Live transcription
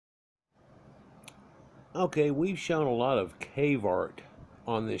Okay, we've shown a lot of cave art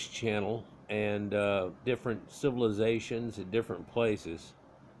on this channel and different civilizations at different places.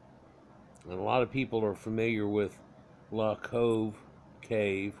 And a lot of people are familiar with La Cove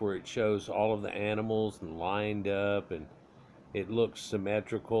Cave, where it shows all of the animals and lined up and it looks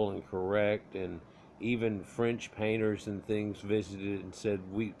symmetrical and correct. And even French painters and things visited and said,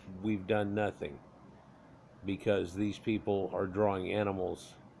 we've done nothing because these people are drawing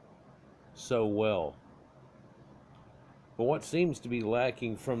animals so well. But what seems to be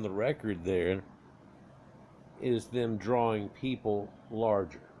lacking from the record there is them drawing people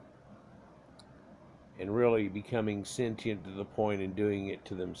larger and really becoming sentient to the point and doing it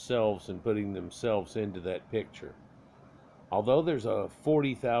to themselves and putting themselves into that picture. Although there's a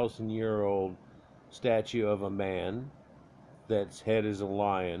 40,000-year-old statue of a man that's head is a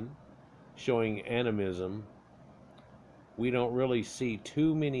lion showing animism, we don't really see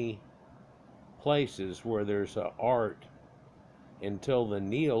too many places where there's a art until the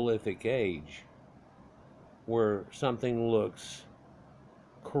Neolithic age where something looks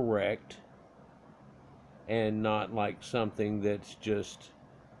correct and not like something that's just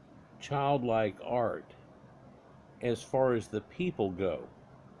childlike art. As far as the people go,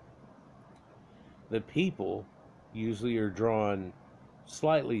 the people usually are drawn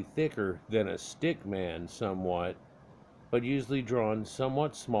slightly thicker than a stick man somewhat, but usually drawn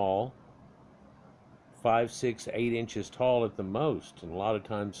somewhat small, 5, 6, 8 inches tall at the most, and a lot of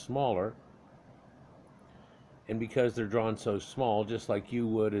times smaller. And because they're drawn so small, just like you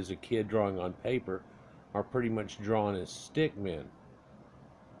would as a kid drawing on paper, are pretty much drawn as stick men.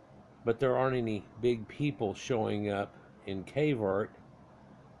 But there aren't any big people showing up in cave art.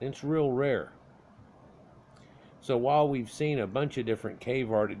 It's real rare. So while we've seen a bunch of different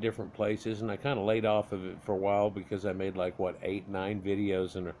cave art at different places, and I kind of laid off of it for a while because I made like, what, 8, 9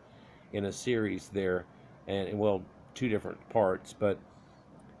 videos in a series there, and well, 2 different parts, but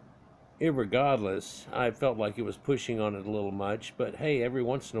irregardless, I felt like it was pushing on it a little much. But hey, every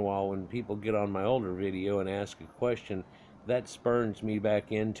once in a while when people get on my older video and ask a question, that spurns me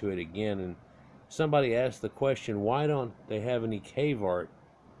back into it again. And somebody asked the question, why don't they have any cave art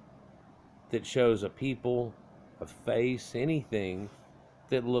that shows a people, a face, anything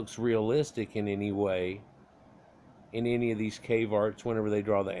that looks realistic in any way in any of these cave arts whenever they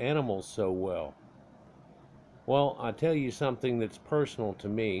draw the animals so well? Well, I'll tell you something that's personal to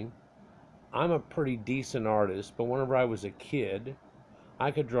me. I'm a pretty decent artist, but whenever I was a kid,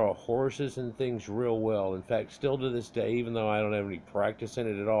 I could draw horses and things real well. In fact, still to this day, even though I don't have any practice in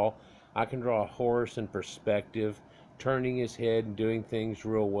it at all, I can draw a horse in perspective, turning his head and doing things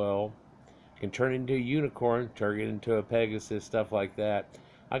real well. I can turn it into a unicorn, turn it into a Pegasus, stuff like that.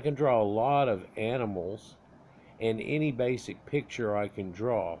 I can draw a lot of animals, and any basic picture I can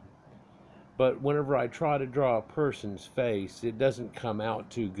draw. But whenever I try to draw a person's face, it doesn't come out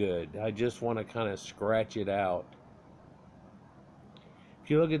too good. I just want to kind of scratch it out.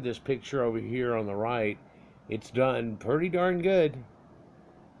 If you look at this picture over here on the right, it's done pretty darn good,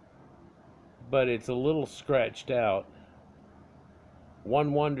 but it's a little scratched out.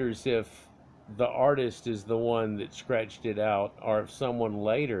 One wonders if the artist is the one that scratched it out, or if someone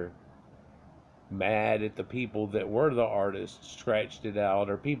later, mad at the people that were the artists, scratched it out,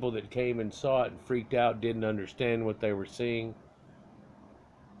 or people that came and saw it and freaked out, didn't understand what they were seeing.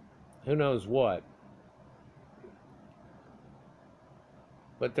 Who knows what?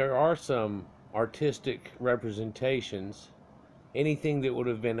 But there are some artistic representations. Anything that would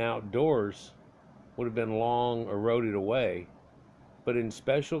have been outdoors would have been long eroded away. But in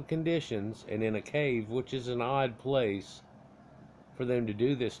special conditions and in a cave, which is an odd place for them to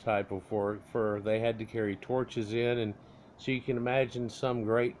do this type of work, for they had to carry torches in, and so you can imagine some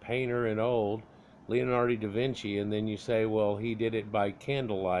great painter and old Leonardo da Vinci, and then you say, well, he did it by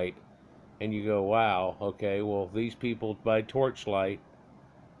candlelight, and you go, wow, okay, well, these people by torchlight.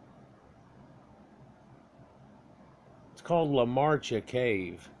 It's called La Marche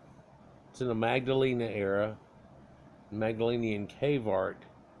Cave. It's in the Magdalena era, Magdalenian cave art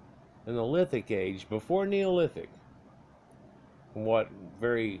in the Lithic age, before Neolithic. What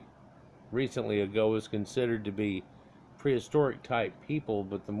very recently ago was considered to be prehistoric type people,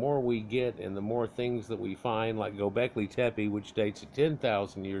 but the more we get and the more things that we find, like Göbekli Tepe, which dates at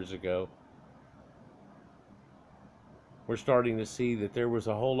 10,000 years ago, we're starting to see that there was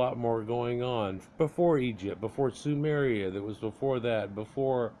a whole lot more going on before Egypt, before Sumeria, that was before that,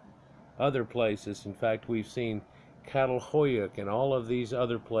 before other places. In fact, we've seen Catalhoyuk and all of these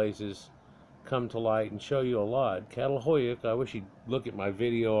other places come to light and show you a lot. Catalhoyuk, I wish you'd look at my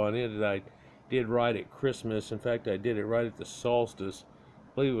video on it that I did right at Christmas. In fact, I did it right at the solstice.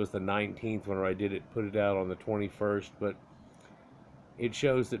 believe it was the 19th when I did it, put it out on the 21st, but it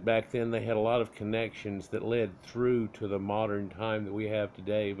shows that back then they had a lot of connections that led through to the modern time that we have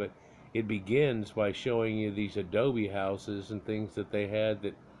today. But it begins by showing you these adobe houses and things that they had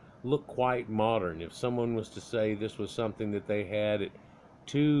that look quite modern. If someone was to say this was something that they had at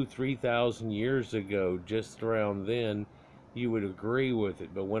 2,000-3,000 years ago, just around then, you would agree with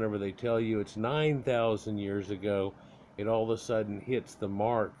it. But whenever they tell you it's 9,000 years ago, it all of a sudden hits the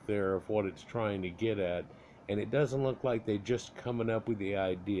mark there of what it's trying to get at. And it doesn't look like they're just coming up with the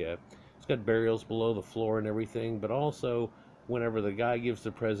idea. It's got burials below the floor and everything, but also whenever the guy gives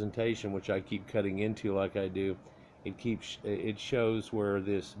the presentation, which I keep cutting into like I do, it shows where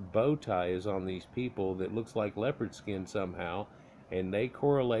this bow tie is on these people that looks like leopard skin somehow, and they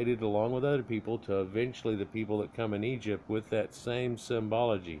correlated along with other people to eventually the people that come in Egypt with that same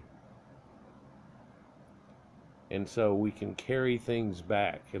symbology. And so we can carry things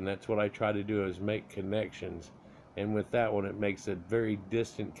back, and that's what I try to do, is make connections. And with that one, it makes a very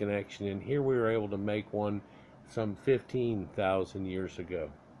distant connection, and here we were able to make one some 15,000 years ago.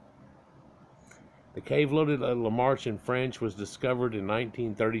 The cave loaded at Marche in French was discovered in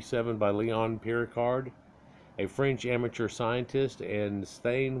 1937 by Leon Picard, a French amateur scientist, and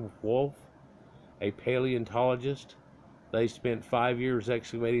Stan Wolf, a paleontologist. They spent 5 years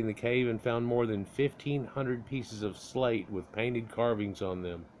excavating the cave and found more than 1,500 pieces of slate with painted carvings on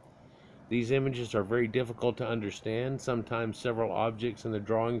them. These images are very difficult to understand. Sometimes several objects in the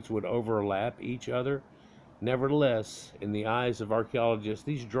drawings would overlap each other. Nevertheless, in the eyes of archaeologists,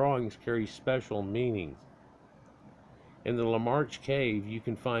 these drawings carry special meanings. In the Marche cave, you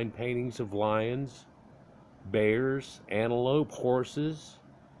can find paintings of lions, bears, antelope, horses,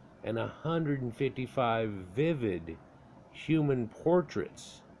 and 155 vivid human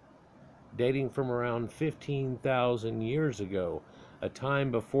portraits dating from around 15,000 years ago, a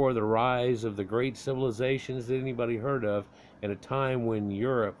time before the rise of the great civilizations that anybody heard of, and a time when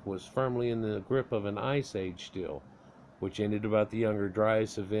Europe was firmly in the grip of an ice age still, which ended about the Younger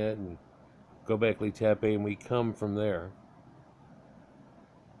Dryas event and Göbekli Tepe, and we come from there.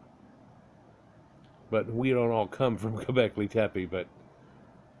 But we don't all come from Göbekli Tepe, but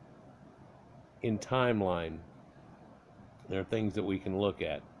in timeline, there are things that we can look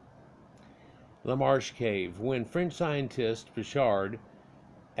at. La Marche Cave. When French scientist Picard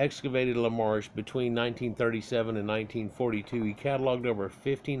excavated La Marche between 1937 and 1942, he cataloged over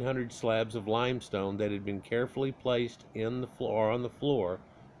 1,500 slabs of limestone that had been carefully placed in the floor, on the floor.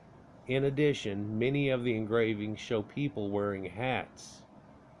 In addition, many of the engravings show people wearing hats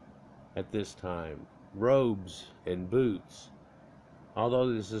at this time, robes and boots.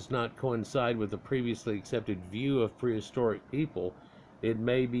 Although this does not coincide with the previously accepted view of prehistoric people, it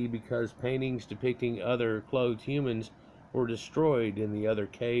may be because paintings depicting other clothed humans were destroyed in the other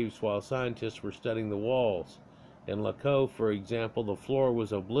caves while scientists were studying the walls. In Lagoon, for example, the floor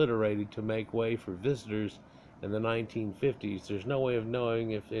was obliterated to make way for visitors in the 1950s. There's no way of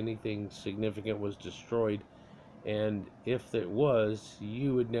knowing if anything significant was destroyed, and if it was,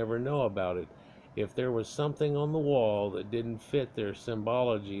 you would never know about it. If there was something on the wall that didn't fit their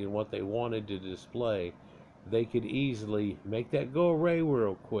symbology and what they wanted to display, they could easily make that go away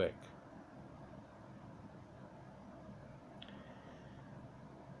real quick.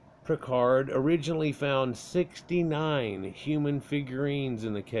 Picard originally found 69 human figurines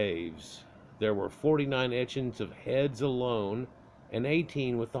in the caves. There were 49 etchings of heads alone and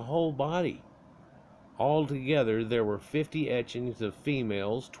 18 with the whole body. Altogether, there were 50 etchings of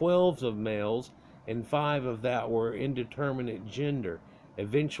females, 12 of males, and 5 of that were indeterminate gender.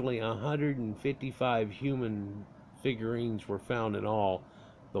 Eventually, 155 human figurines were found in all.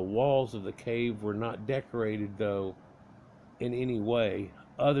 The walls of the cave were not decorated, though, in any way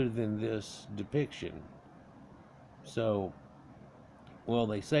other than this depiction. So, well,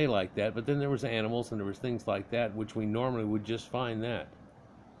 they say like that, but then there was animals and there was things like that, which we normally would just find that.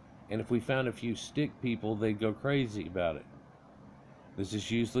 And if we found a few stick people, they'd go crazy about it. This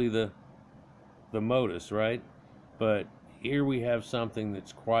is usually the modus, right? But here we have something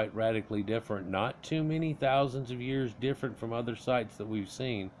that's quite radically different. Not too many thousands of years different from other sites that we've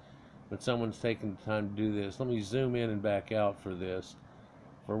seen, but someone's taken the time to do this. Let me zoom in and back out for this,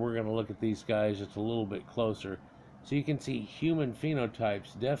 for we're going to look at these guys just a little bit closer. So you can see human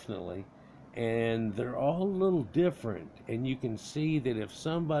phenotypes, definitely, and they're all a little different. And you can see that if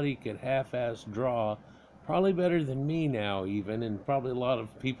somebody could half-ass draw, probably better than me now even, and probably a lot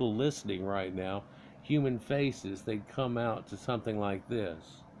of people listening right now, human faces, they'd come out to something like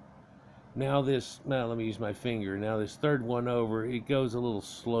this. Now let me use my finger. Now this third one over, it goes a little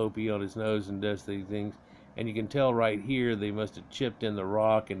slopey on his nose and does these things. And you can tell right here they must have chipped in the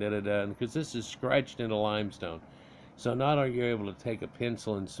rock and da-da-da, because this is scratched into limestone. So not are you able to take a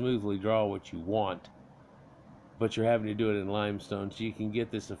pencil and smoothly draw what you want, but you're having to do it in limestone, so you can get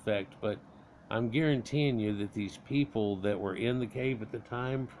this effect. But I'm guaranteeing you that these people that were in the cave at the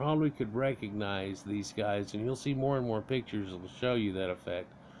time probably could recognize these guys, and you'll see more and more pictures that will show you that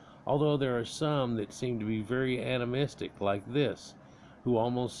effect. Although there are some that seem to be very animistic, like this, who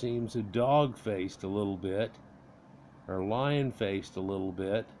almost seems dog-faced a little bit, or lion-faced a little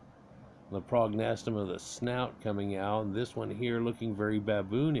bit. The prognostum of the snout coming out, and this one here looking very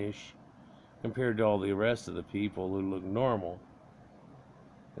baboonish compared to all the rest of the people who look normal.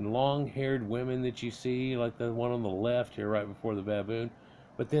 And long-haired women that you see, like the one on the left here right before the baboon.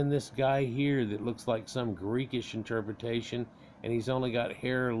 But then this guy here that looks like some Greekish interpretation, and he's only got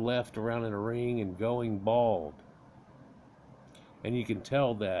hair left around in a ring and going bald. And you can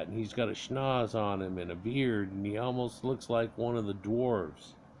tell that. And he's got a schnoz on him and a beard, and he almost looks like one of the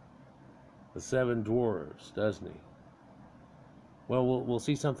dwarves. The 7 dwarves, doesn't he? Well, we'll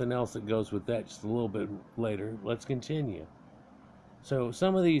see something else that goes with that just a little bit later. Let's continue. So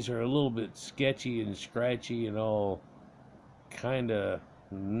some of these are a little bit sketchy and scratchy and all kind of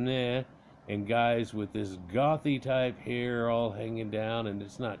meh. And guys with this gothy type hair all hanging down, and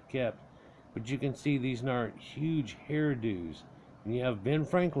it's not kept. But you can see these aren't huge hairdos. And you have Ben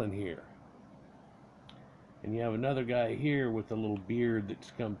Franklin here. And you have another guy here with a little beard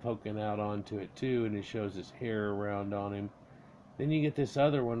that's come poking out onto it too, and it shows his hair around on him. Then you get this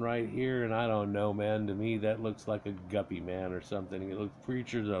other one right here, and I don't know, man. To me, that looks like a guppy man or something. It looks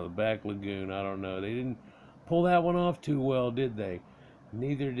Preachers of the Back Lagoon. I don't know. They didn't pull that one off too well, did they?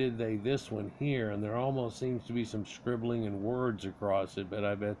 Neither did they this one here, and there almost seems to be some scribbling and words across it, but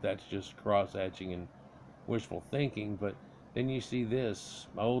I bet that's just cross-hatching and wishful thinking. But then you see this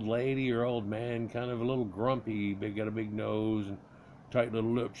old lady or old man, kind of a little grumpy, got a big nose and tight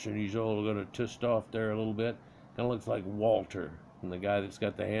little lips, and he's all going to twist off there a little bit. Kind of looks like Walter, and the guy that's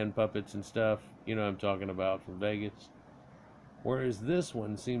got the hand puppets and stuff. You know what I'm talking about, from Vegas. Whereas this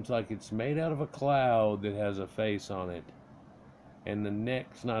one seems like it's made out of a cloud that has a face on it. And the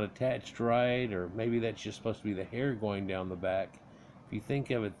neck's not attached right, or maybe that's just supposed to be the hair going down the back. If you think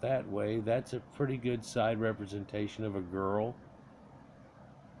of it that way, that's a pretty good side representation of a girl.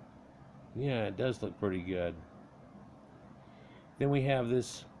 Yeah, it does look pretty good. Then we have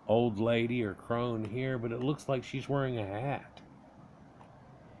this old lady or crone here, but it looks like she's wearing a hat.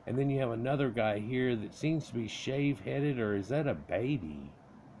 And then you have another guy here that seems to be shave-headed, or is that a baby?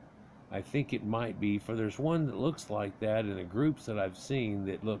 I think it might be, for there's one that looks like that in the groups that I've seen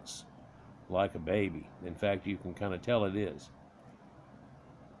that looks like a baby. In fact, you can kind of tell it is.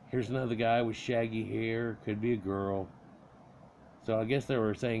 Here's another guy with shaggy hair, could be a girl. So I guess they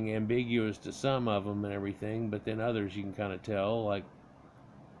were saying ambiguous to some of them and everything, but then others you can kind of tell, like.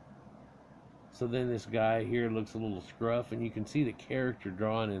 So then this guy here looks a little scruff, and you can see the character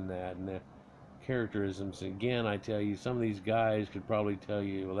drawn in that, and the characterisms. Again, I tell you, some of these guys could probably tell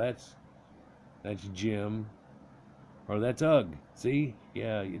you, well, that's Jim, or that's Ugg. See?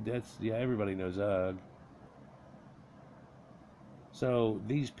 Yeah, everybody knows Ugg. So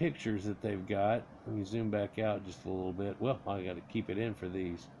these pictures that they've got, let me zoom back out just a little bit. Well, I got to keep it in for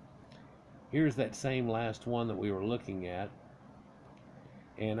these. Here's that same last one that we were looking at.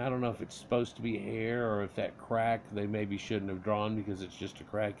 And I don't know if it's supposed to be hair, or if that crack they maybe shouldn't have drawn because it's just a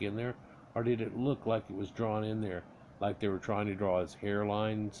crack in there. Or did it look like it was drawn in there, like they were trying to draw his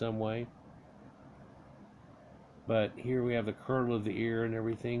hairline in some way? But here we have the curl of the ear and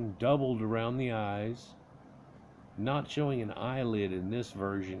everything, doubled around the eyes. Not showing an eyelid in this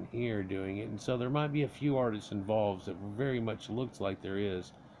version here doing it. And so there might be a few artists involved that very much looks like there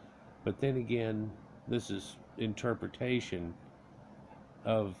is. But then again, this is interpretation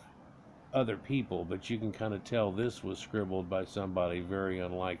of other people, but you can kind of tell this was scribbled by somebody very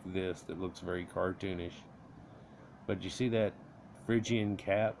unlike this that looks very cartoonish. But you see that Phrygian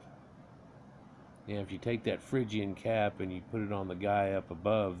cap? Yeah, if you take that Phrygian cap and you put it on the guy up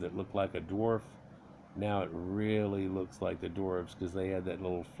above that looked like a dwarf, now it really looks like the dwarves because they had that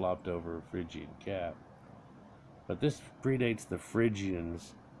little flopped over Phrygian cap. But this predates the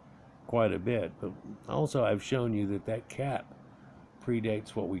Phrygians quite a bit. But also I've shown you that that cap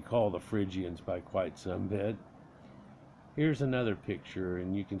predates what we call the Phrygians by quite some bit. Here's another picture,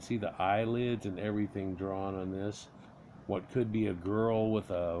 and you can see the eyelids and everything drawn on this. What could be a girl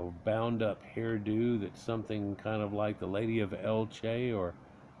with a bound up hairdo that's something kind of like the Lady of Elche or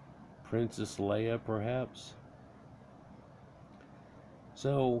Princess Leia perhaps.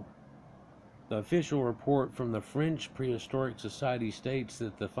 So The official report from the French Prehistoric Society states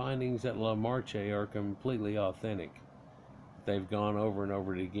that the findings at La Marche are completely authentic. They've gone over and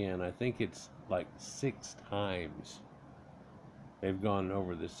over it again. I think it's like 6 times they've gone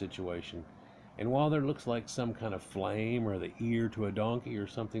over this situation. And while there looks like some kind of flame or the ear to a donkey or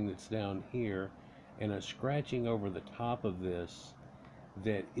something that's down here, and a scratching over the top of this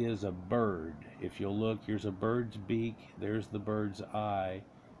that is a bird. If you'll look, here's a bird's beak, there's the bird's eye,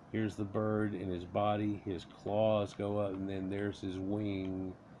 here's the bird in his body, his claws go up, and then there's his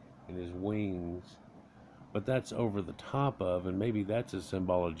wing and his wings. But that's over the top of, and maybe that's a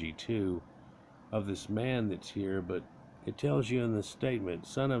symbology too, of this man that's here. But it tells you in the statement,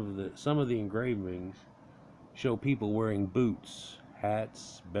 some of the engravings show people wearing boots,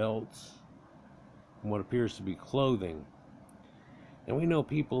 hats, belts, and what appears to be clothing. And we know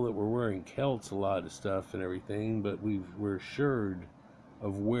people that were wearing kilts, a lot of stuff and everything, but we're assured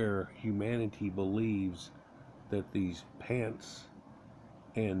of where humanity believes that these pants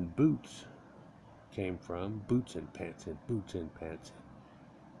and boots came from. Boots and pants and boots and pants.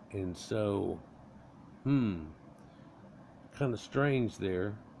 And so, kind of strange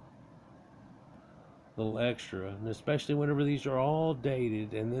there. Little extra, and especially whenever these are all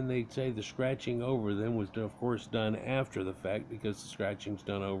dated, and then they say the scratching over them was of course done after the fact because the scratching's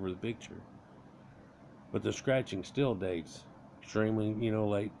done over the picture. But the scratching still dates extremely,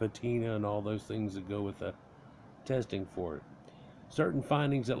 late patina and all those things that go with the testing for it. Certain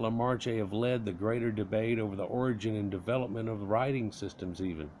findings at La Marche have led the greater debate over the origin and development of writing systems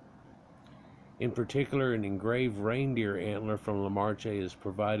even. In particular, an engraved reindeer antler from La Marche has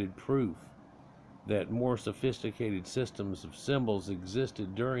provided proof that more sophisticated systems of symbols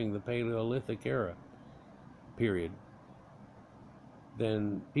existed during the Paleolithic era period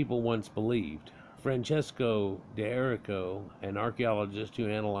than people once believed. Francesco De Erico, an archaeologist who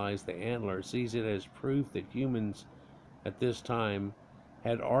analyzed the antler, sees it as proof that humans at this time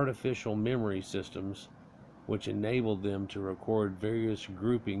had artificial memory systems which enabled them to record various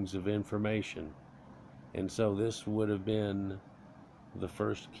groupings of information. And so this would have been the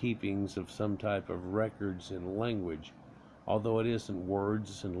first keepings of some type of records in language, although it isn't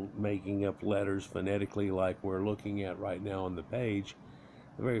words and making up letters phonetically like we're looking at right now on the page.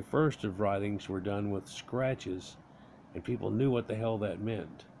 The very first of writings were done with scratches, and people knew what the hell that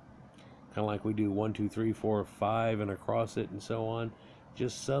meant. Kind of like we do 1, 2, 3, 4, 5 and across it and so on.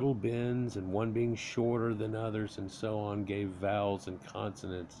 Just subtle bends, and one being shorter than others and so on gave vowels and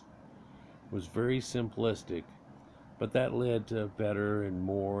consonants. It was very simplistic. But that led to better and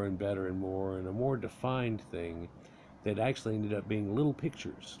more and better and more, and a more defined thing that actually ended up being little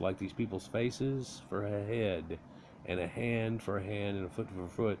pictures, like these people's faces for a head, and a hand for a hand, and a foot for a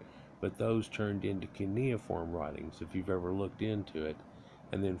foot. But those turned into cuneiform writings, if you've ever looked into it.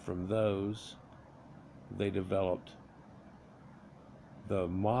 And then from those, they developed the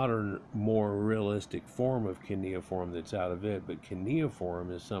modern, more realistic form of cuneiform that's out of it. But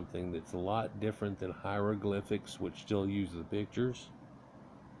cuneiform is something that's a lot different than hieroglyphics, which still use the pictures.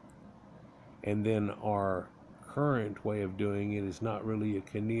 And then our current way of doing it is not really a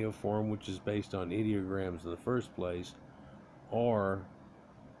cuneiform, which is based on ideograms in the first place, or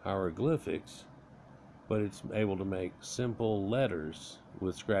hieroglyphics, but it's able to make simple letters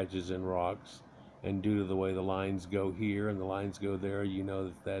with scratches and rocks. And due to the way the lines go here and the lines go there, you know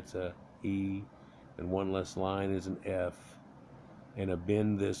that that's a E, and one less line is an F, and a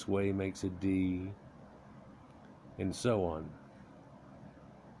bend this way makes a D, and so on.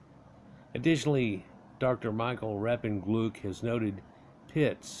 Additionally, Dr. Michael Rappengluck has noted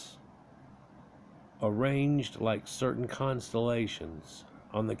pits arranged like certain constellations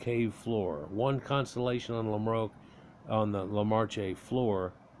on the cave floor. One constellation on the La Marche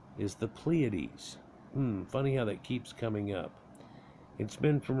floor is the Pleiades. Funny how that keeps coming up. It's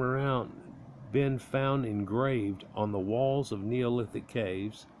been found engraved on the walls of Neolithic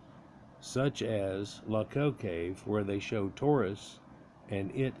caves, such as Lagoon cave, where they show Taurus and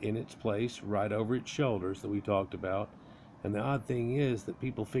it in its place right over its shoulders that we talked about. And the odd thing is that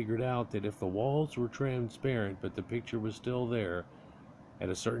people figured out that if the walls were transparent but the picture was still there at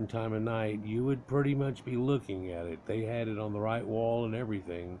a certain time of night, you would pretty much be looking at it. They had it on the right wall and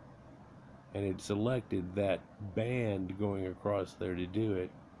everything, and it selected that band going across there to do it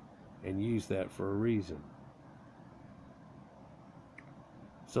and used that for a reason.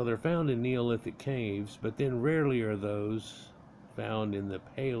 So they're found in Neolithic caves, but then rarely are those found in the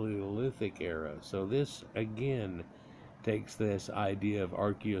Paleolithic era. So this again takes this idea of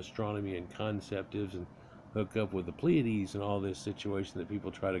archaeoastronomy and conceptives and hook up with the Pleiades and all this situation that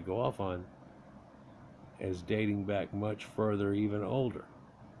people try to go off on as dating back much further, even older.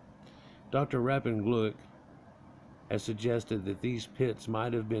 Dr. Rappengluck has suggested that these pits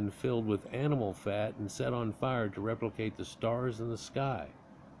might have been filled with animal fat and set on fire to replicate the stars in the sky.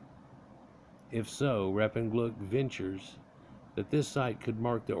 If so, Rappengluck ventures that this site could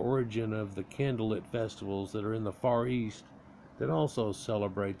mark the origin of the candlelit festivals that are in the Far East that also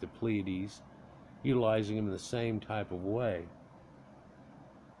celebrate the Pleiades, utilizing them in the same type of way.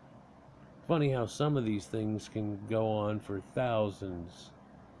 Funny how some of these things can go on for thousands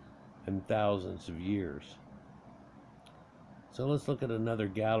and thousands of years. So let's look at another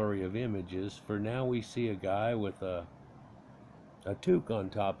gallery of images. For now we see a guy with a toque on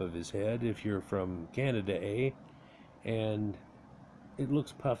top of his head, if you're from Canada, and it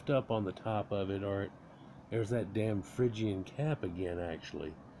looks puffed up on the top of it, or there's that damn Phrygian cap again,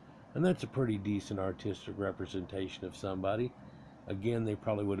 actually. And that's a pretty decent artistic representation of somebody. Again, they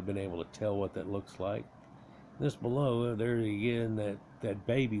probably would have been able to tell what that looks like. This below, there again, that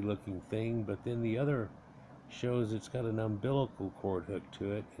baby looking thing, but then the other shows it's got an umbilical cord hooked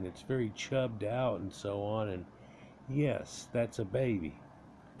to it, and it's very chubbed out and so on, and yes, that's a baby.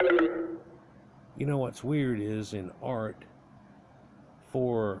 You know what's weird is in art,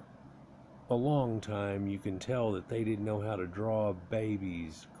 for a long time you can tell that they didn't know how to draw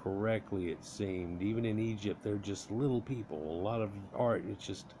babies correctly, it seemed. Even in Egypt, they're just little people. A lot of art, it's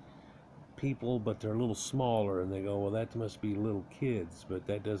just people, but they're a little smaller, and they go, well, that must be little kids, but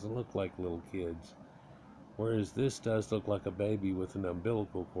that doesn't look like little kids. Whereas this does look like a baby with an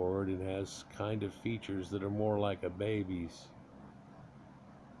umbilical cord and has kind of features that are more like a baby's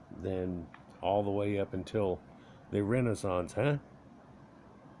than all the way up until the Renaissance, huh?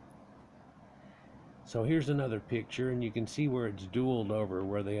 So here's another picture, and you can see where it's dueled over,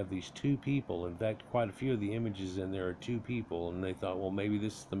 where they have these two people. In fact, quite a few of the images in there are two people, and they thought, well, maybe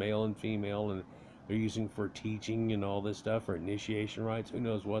this is the male and female, and they're using for teaching and all this stuff, or initiation rites. Who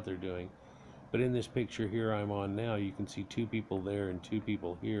knows what they're doing? But in this picture here I'm on now, you can see two people there and two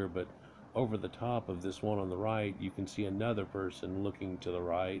people here, but over the top of this one on the right, you can see another person looking to the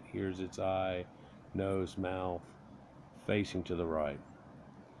right. Here's its eye, nose, mouth, facing to the right.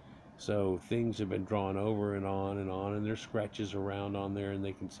 So things have been drawn over and on, and there's scratches around on there, and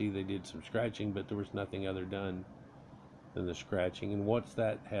they can see they did some scratching, but there was nothing other done than the scratching. And what's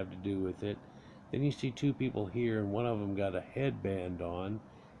that have to do with it? Then you see two people here, and one of them got a headband on,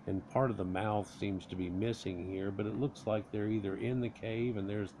 and part of the mouth seems to be missing here, but it looks like they're either in the cave, and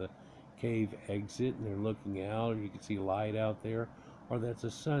there's the cave exit, and they're looking out, and you can see light out there, or that's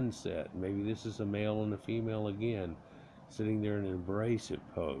a sunset. Maybe this is a male and a female again, sitting there in an abrasive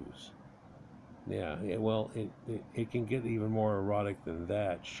pose. Yeah, well, it can get even more erotic than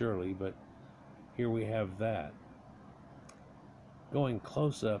that, surely, but here we have that. Going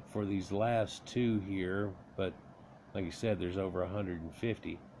close up for these last two here, but like you said, there's over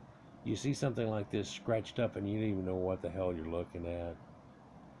 150. You see something like this scratched up and you don't even know what the hell you're looking at.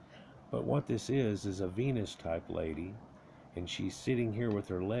 But what this is a Venus type lady, and she's sitting here with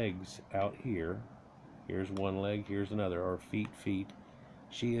her legs out here. Here's one leg, here's another, or feet.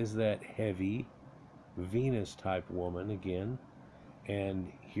 She is that heavy Venus type woman again,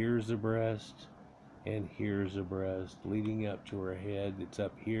 and here's a breast, and here's a breast leading up to her head that's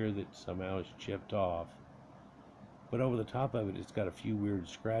up here that somehow is chipped off. But over the top of it, it's got a few weird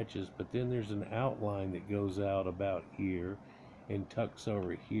scratches, but then there's an outline that goes out about here and tucks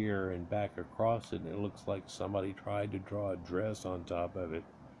over here and back across it, and it looks like somebody tried to draw a dress on top of it.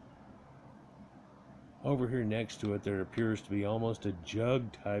 Over here next to it, there appears to be almost a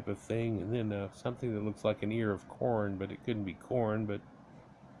jug type of thing, and then something that looks like an ear of corn, but it couldn't be corn, but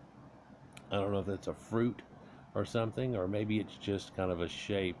I don't know if that's a fruit or something, or maybe it's just kind of a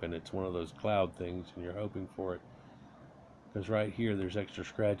shape, and it's one of those cloud things, and you're hoping for it. Because right here, there's extra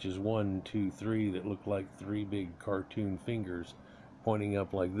scratches, 1, 2, 3, that look like 3 big cartoon fingers pointing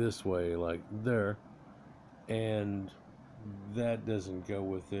up like this way, like there. And that doesn't go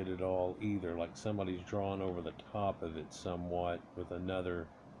with it at all either. Like somebody's drawn over the top of it somewhat with another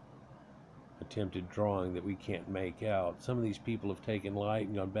attempted drawing that we can't make out. Some of these people have taken light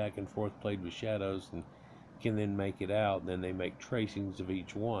and gone back and forth, played with shadows, and can then make it out. And then they make tracings of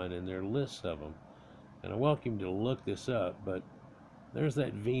each one, and there are lists of them. And I welcome you to look this up, but there's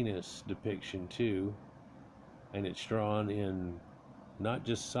that Venus depiction too, and it's drawn in not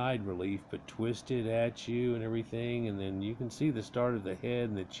just side relief, but twisted at you and everything, and then you can see the start of the head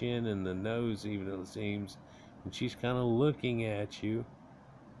and the chin and the nose even, it seems, and she's kind of looking at you,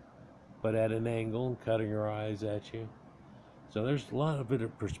 but at an angle and cutting her eyes at you. So there's a lot of bit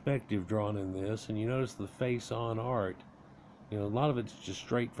of perspective drawn in this, and you notice the face on art, you know, a lot of it's just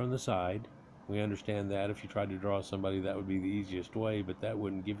straight from the side. We understand that if you tried to draw somebody, that would be the easiest way, but that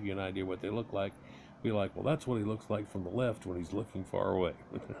wouldn't give you an idea what they look like. Be like, well, that's what he looks like from the left when he's looking far away,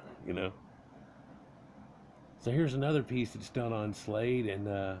 you know? So here's another piece that's done on slate,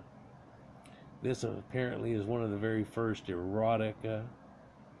 and this apparently is one of the very first erotica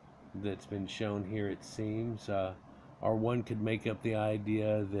that's been shown here, it seems. Or one could make up the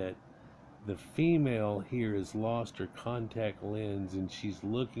idea that the female here has lost her contact lens and she's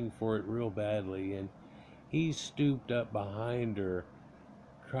looking for it real badly, and he's stooped up behind her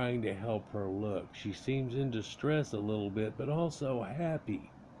trying to help her look. She seems in distress a little bit, but also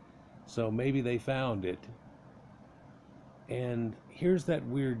happy. So maybe they found it. And here's that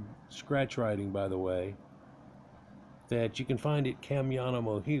weird scratch writing, by the way, that you can find at Kamyana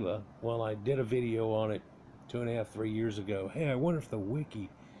Mohila. Well, I did a video on it 2.5, 3 years ago. Hey, I wonder if the wiki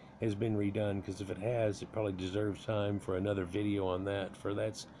has been redone, because if it has, it probably deserves time for another video on that. For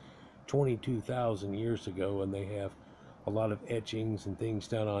that's 22,000 years ago, and they have a lot of etchings and things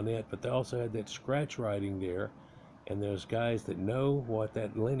down on it, but they also had that scratch writing there, and those guys that know what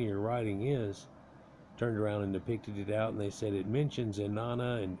that linear writing is turned around and depicted it out, and they said it mentions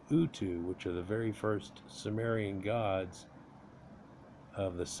Inanna and Utu, which are the very first Sumerian gods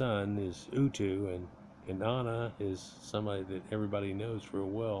of the sun, is Utu, and Inanna is somebody that everybody knows real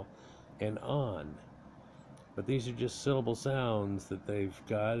well, and On. But these are just syllable sounds that they've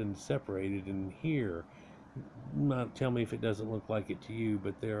got and separated in here. Not tell me if it doesn't look like it to you,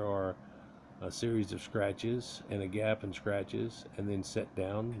 but there are a series of scratches and a gap and scratches, and then set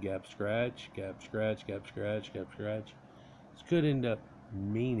down, gap, scratch, gap, scratch, gap, scratch, gap, scratch. This could end up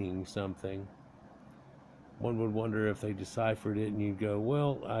meaning something. One would wonder if they deciphered it, and you'd go,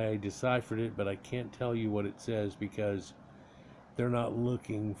 well, I deciphered it, but I can't tell you what it says because they're not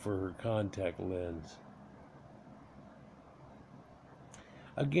looking for her contact lens.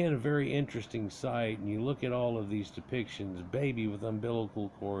 Again, a very interesting sight, and you look at all of these depictions, baby with umbilical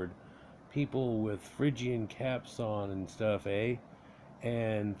cord, people with Phrygian caps on and stuff,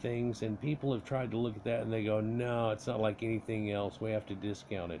 and things, and people have tried to look at that and they go, no, it's not like anything else, we have to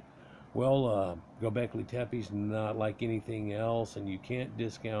discount it. Well, Göbekli Tepe's not like anything else, and you can't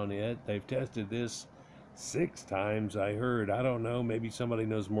discount it. They've tested this 6 times, I heard. I don't know, maybe somebody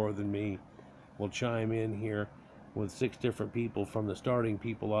knows more than me will chime in here, with 6 different people from the starting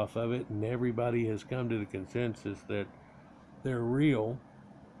people off of it, and everybody has come to the consensus that they're real.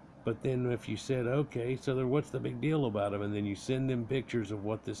 But then if you said, okay, so what's the big deal about them, and then you send them pictures of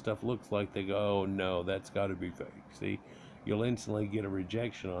what this stuff looks like, they go, oh no, that's got to be fake. See, you'll instantly get a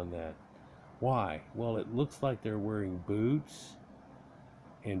rejection on that. Why? Well, it looks like they're wearing boots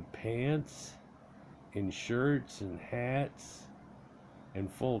and pants and shirts and hats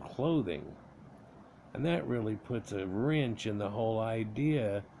and full clothing. And that really puts a wrench in the whole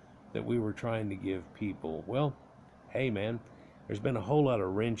idea that we were trying to give people. Well, hey man, there's been a whole lot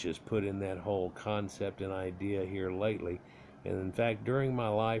of wrenches put in that whole concept and idea here lately. And in fact, during my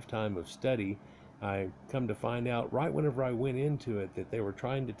lifetime of study, I come to find out right whenever I went into it that they were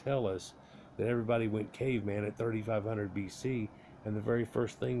trying to tell us that everybody went caveman at 3500 BC. And the very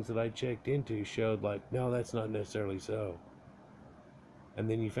first things that I checked into showed like, no, that's not necessarily so. And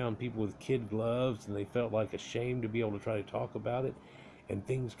then you found people with kid gloves, and they felt like ashamed to be able to try to talk about it, and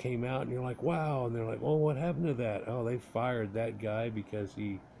things came out, and you're like, wow, and they're like, oh, what happened to that? Oh, they fired that guy because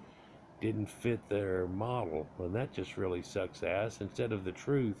he didn't fit their model. Well, that just really sucks ass. Instead of the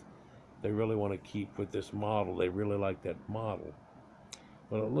truth, they really want to keep with this model. They really like that model.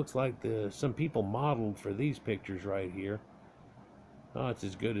 Well, it looks like some people modeled for these pictures right here. Oh, it's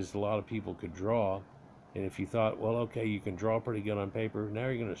as good as a lot of people could draw. And if you thought, well, okay, you can draw pretty good on paper, now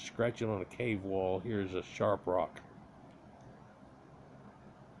you're going to scratch it on a cave wall. Here's a sharp rock.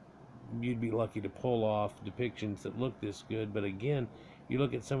 You'd be lucky to pull off depictions that look this good. But again, you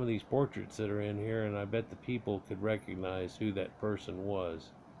look at some of these portraits that are in here, and I bet the people could recognize who that person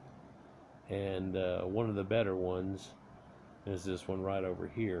was. And one of the better ones is this one right over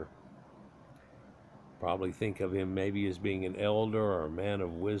here. Probably think of him maybe as being an elder or a man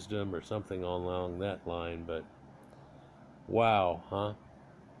of wisdom or something along that line, but wow, huh? A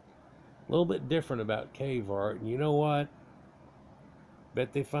little bit different about cave art, and you know what?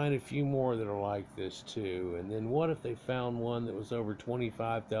 Bet they find a few more that are like this too. And then what if they found one that was over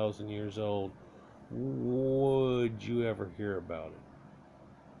 25,000 years old? Would you ever hear about it?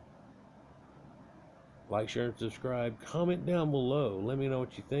 Like, share, and subscribe. Comment down below. Let me know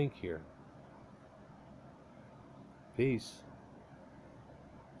what you think here. Peace.